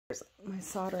Here's my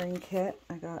soldering kit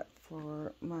I got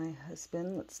for my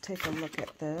husband. Let's take a look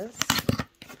at this.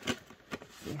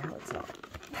 See how it's all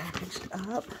packaged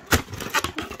up.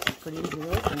 Pretty easy to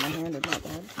open. My hand is not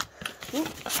bad. Ooh,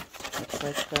 looks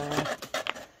like the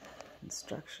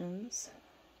instructions,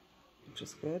 which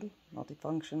is good.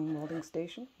 Multifunction welding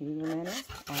station. User manual.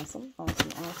 Awesome,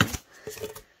 awesome, awesome.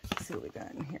 Let's see what we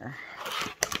got in here.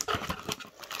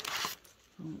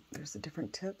 There's the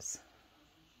different tips.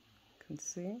 You can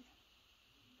see.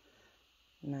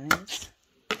 Nice.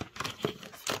 That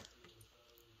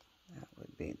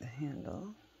would be the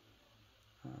handle.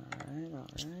 Alright,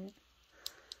 alright.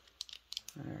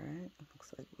 Alright,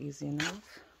 looks like easy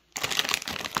enough.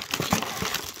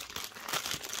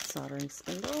 Soldering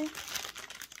spindle.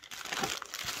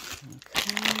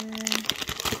 Okay.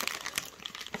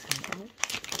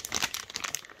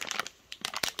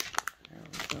 There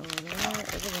we go there.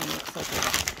 Everything looks like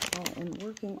it's all in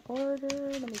working order.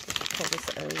 Let me just pull this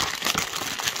out.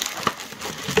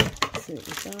 Let's see what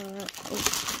we got. Oh.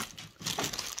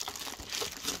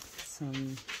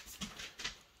 Some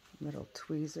metal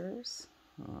tweezers.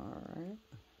 Alright.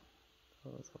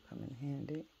 Those will come in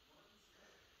handy.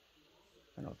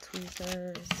 Metal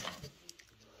tweezers.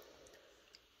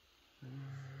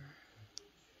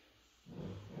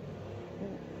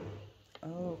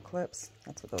 Oh, clips.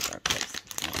 That's what those are, clips.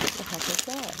 What the heck is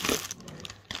that?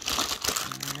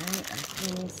 Alright, our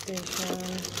cleaning station.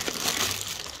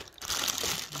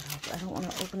 I don't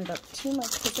want to open it up too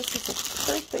much because this is a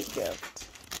birthday gift.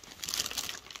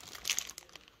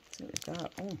 Let's see what we've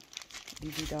got. Oh,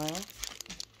 easy dial.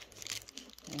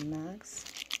 And max.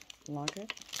 Lock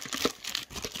it.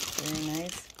 Very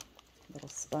nice. Little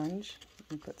sponge. You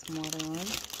can put some water on.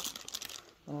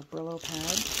 Little Brillo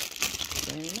pad.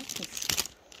 Very nice.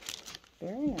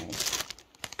 Very nice.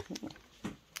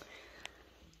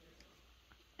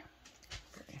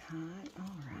 Very hot.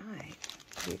 Alright.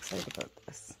 Pretty excited about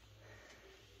this.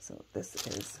 So this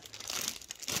is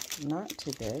not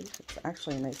too big. It's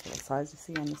actually a nice little size. You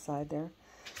see on the side there?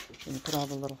 You can put all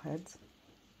the little heads.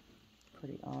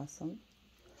 Pretty awesome.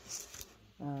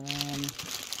 I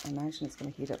imagine it's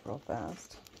going to heat up real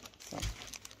fast. So,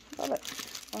 love it.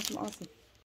 Awesome, awesome.